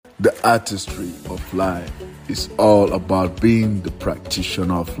The artistry of life is all about being the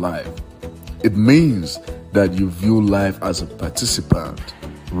practitioner of life. It means that you view life as a participant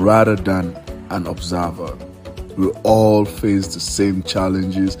rather than an observer. We all face the same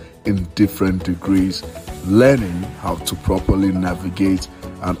challenges in different degrees. Learning how to properly navigate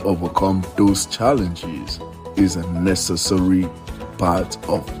and overcome those challenges is a necessary part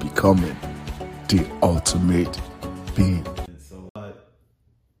of becoming the ultimate being.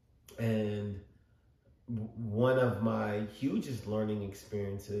 And one of my hugest learning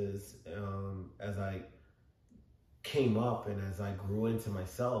experiences as I came up and as I grew into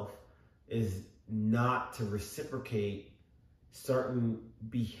myself is not to reciprocate certain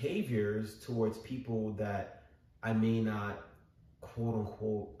behaviors towards people that I may not quote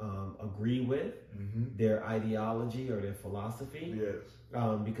unquote agree with their ideology or their philosophy. Yes.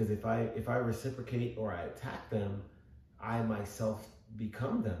 Because if I reciprocate or I attack them, I myself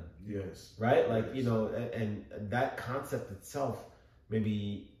become them. Yes. Right? Like, yes. you know, and that concept itself may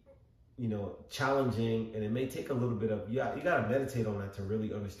be, you know, challenging, and it may take a little bit of, you got to meditate on that to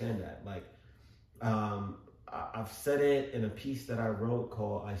really understand that. Like, I've said it in a piece that I wrote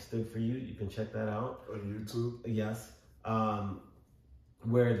called I Stood For You. You can check that out. On YouTube? Yes.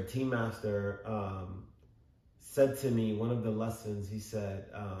 Where the team master said to me, one of the lessons, he said,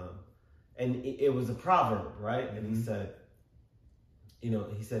 and it was a proverb, right? And he said, you know,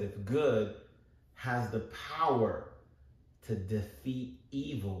 he said, if good has the power to defeat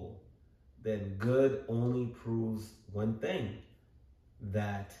evil, then good only proves one thing,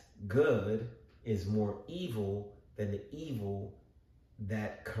 that good is more evil than the evil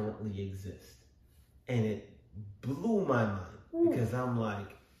that currently exists. And it blew my mind because I'm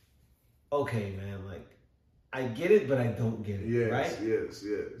like, okay, man, like, I get it, but I don't get it, yes, right? Yes.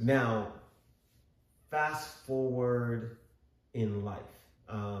 Now, fast forward in life.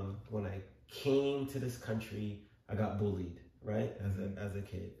 When I came to this country, I got bullied, right? As a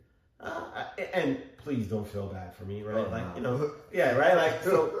kid. And please don't feel bad for me, right? Like, you know, yeah, right? Like,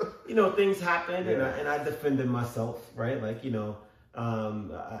 so, you know, things happened and I defended myself, right? Like, you know,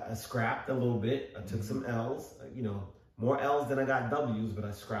 I scrapped a little bit. I took some L's, you know, more L's than I got W's, but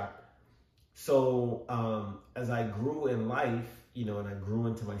I scrapped. So as I grew in life, you know, and I grew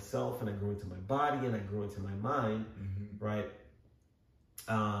into myself and I grew into my body and I grew into my mind, right?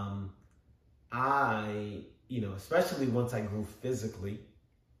 I, you know, especially once I grew physically,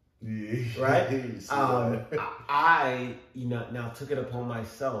 right? I, you know, now took it upon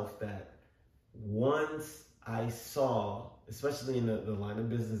myself that once I saw, especially in the line of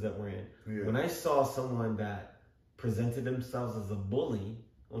business that we're in, when I saw someone that presented themselves as a bully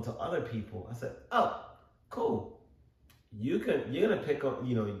onto other people, I said, oh, cool. You're gonna pick on,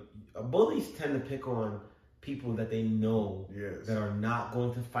 you know, bullies tend to pick on people that they know that are not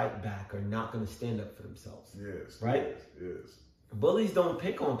going to fight back or not going to stand up for themselves. Yes. Right? Yes. Bullies don't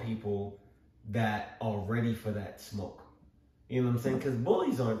pick on people that are ready for that smoke. You know what I'm saying? Because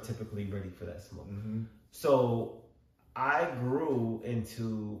bullies aren't typically ready for that smoke. So I grew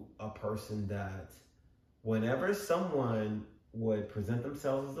into a person that whenever someone would present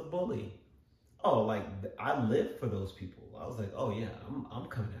themselves as a bully, like I lived for those people. I was like, oh yeah, I'm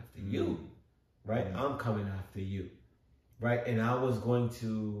coming after you. Right? I'm coming after you. Right? And I was going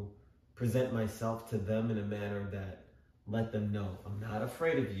to present myself to them in a manner that let them know I'm not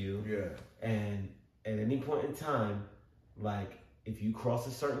afraid of you. Yeah. And at any point in time, like if you cross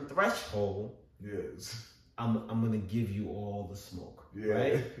a certain threshold, I'm gonna give you all the smoke.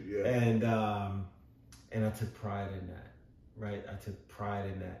 Right? Yeah. And I took pride in that. Right? I took pride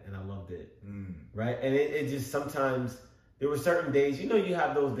in that and I loved it. Right? And it just sometimes there were certain days, you know, you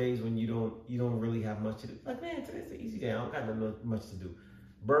have those days when you don't really have much to do. Like, man, today's an easy day. I don't got much to do.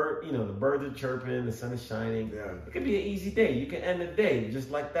 The birds are chirping, the sun is shining. Yeah. It could be an easy day. You can end the day just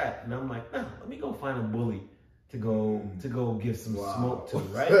like that. And I'm like, nah, let me go find a bully to go give some smoke to,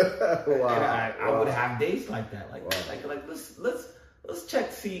 right? And I would have days like that. Like let's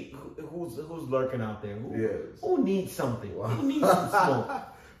check, see who's lurking out there. Who needs something? Who needs some smoke?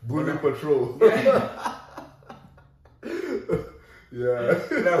 Bully patrol.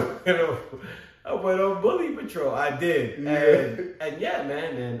 I went on bully patrol. I did, and yeah,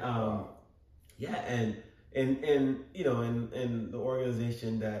 man, and you know, in the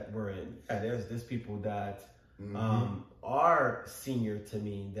organization that we're in, there's people that are senior to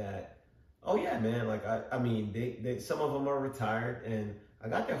me that, oh yeah, man, like I mean, they some of them are retired, and I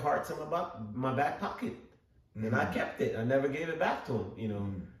got their hearts in my back pocket, and I kept it. I never gave it back to them, you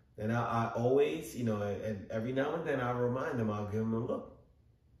know. And I always, you know, and every now and then I remind them, I'll give them a look.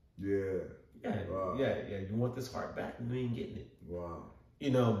 Yeah. Yeah. You want this heart back? You ain't getting it. Wow.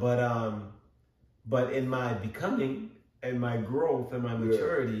 but in my becoming and my growth and my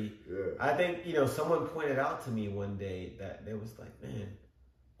maturity, I think, someone pointed out to me one day that they was like, man,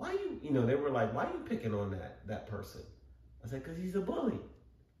 why they were like, why are you picking on that person? I said, because he's a bully.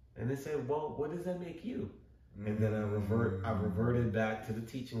 And they said, well, what does that make you? And then I reverted back to the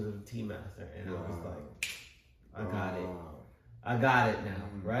teachings of the Tea Master, and I was like, I got it now,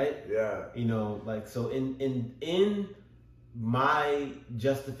 right? Yeah. So in my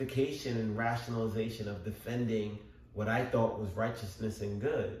justification and rationalization of defending what I thought was righteousness and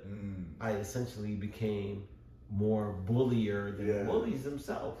good, I essentially became more bullier than the bullies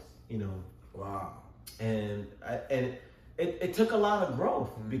themselves, Wow. And it took a lot of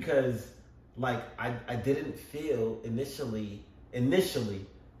growth because I didn't feel initially, I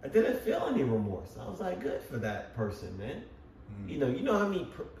didn't feel any remorse. I was like, good for that person, man. You know how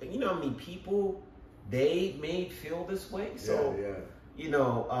many people they made feel this way. So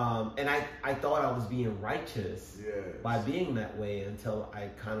and I thought I was being righteous by being that way until I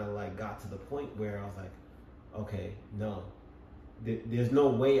kind of got to the point where I was like, okay, no, there's no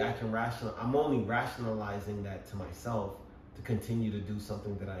way I can I'm only rationalizing that to myself to continue to do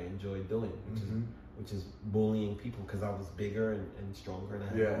something that I enjoy doing, which is bullying people because I was bigger and stronger and I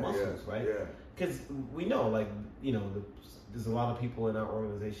had more muscles, right? Because we know, there's a lot of people in our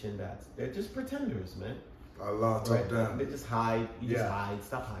organization they're just pretenders, man. A lot of them. They just hide. You just hide.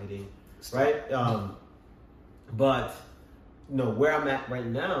 Stop hiding, right? But where I'm at right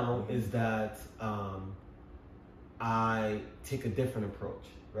now is that I take a different approach,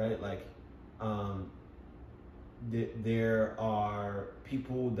 right? There are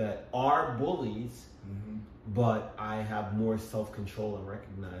people that are bullies, but I have more self-control and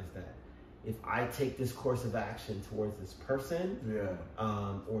recognize that if I take this course of action towards this person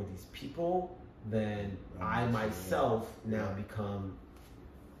or these people, then I myself now become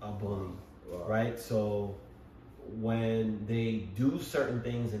a bully, right? So when they do certain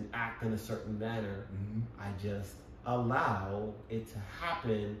things and act in a certain manner, I just allow it to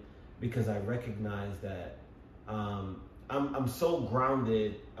happen because I recognize that I'm so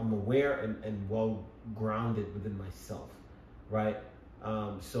grounded, I'm aware and well grounded within myself, right?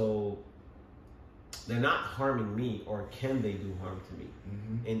 So they're not harming me, or can they do harm to me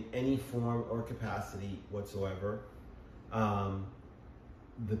in any form or capacity whatsoever.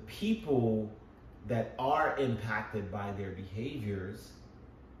 The people that are impacted by their behaviors,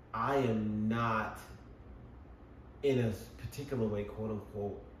 I am not in a particular way, quote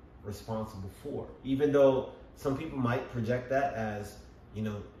unquote, responsible for. Even though some people might project that as,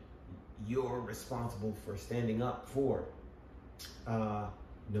 you're responsible for standing up for.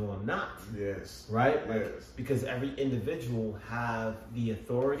 No, I'm not. Yes. Right? Because every individual have the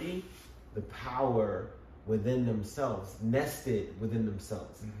authority, the power within themselves, nested within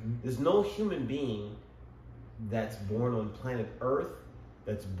themselves. There's no human being that's born on planet Earth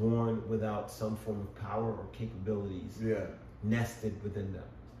that's born without some form of power or capabilities nested within them.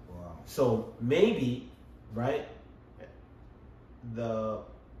 Wow. So maybe, right, the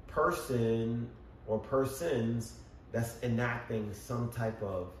person or persons that's enacting some type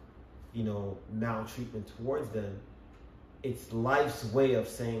of, maltreatment towards them, it's life's way of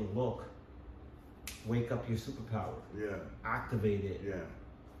saying, look, wake up your superpower. Activate it.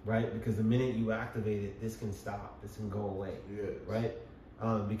 Right? Because the minute you activate it, this can stop. This can go away. Right?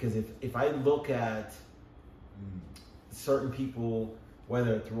 Because if I look at certain people,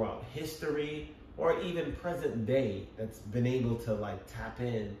 whether throughout history or even present day, that's been able to tap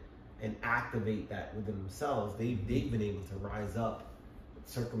in and activate that within themselves, they've been able to rise up,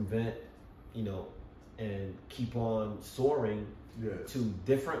 circumvent, and keep on soaring to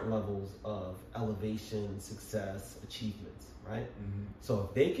different levels of elevation, success, achievements, right? So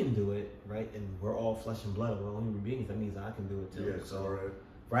if they can do it, right, and we're all flesh and blood, we're all human beings, that means I can do it too.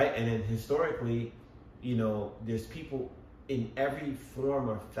 Right? And then historically, there's people in every form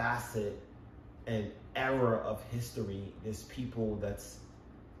or facet and era of history. There's people that's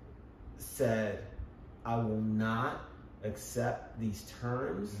said, I will not accept these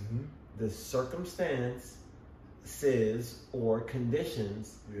terms, the circumstances or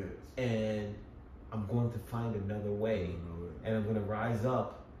conditions, and I'm going to find another way, and I'm going to rise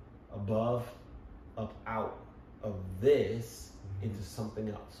up above, up out of this into something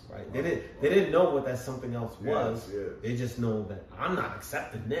else, right? They didn't know what that something else was. They just know that I'm not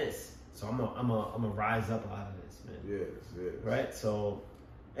accepting this, so I'm gonna rise up out of this, man. Right? So,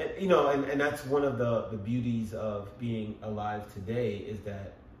 and that's one of the beauties of being alive today is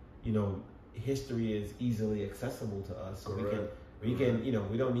that, history is easily accessible to us. So We can, you know,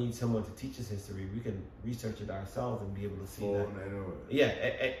 we don't need someone to teach us history. We can research it ourselves and be able to see that. Yeah,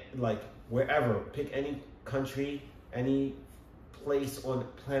 like wherever, pick any country, any place on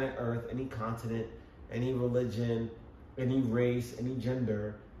planet Earth, any continent, any religion, any race, any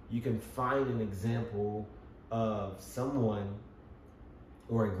gender, you can find an example of someone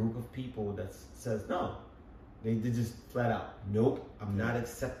or a group of people that says, no, they just flat out, nope, I'm not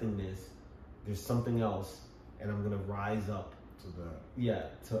accepting this. There's something else, and I'm going to rise up to that. Yeah,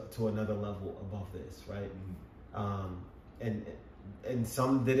 to another level above this, right? And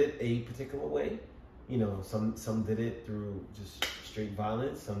some did it a particular way. You know, some did it through just straight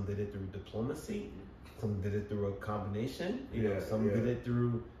violence. Some did it through diplomacy. Some did it through a combination. You know, some did it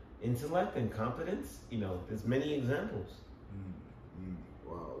through intellect and competence. You know, there's many examples.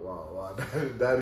 Wow. That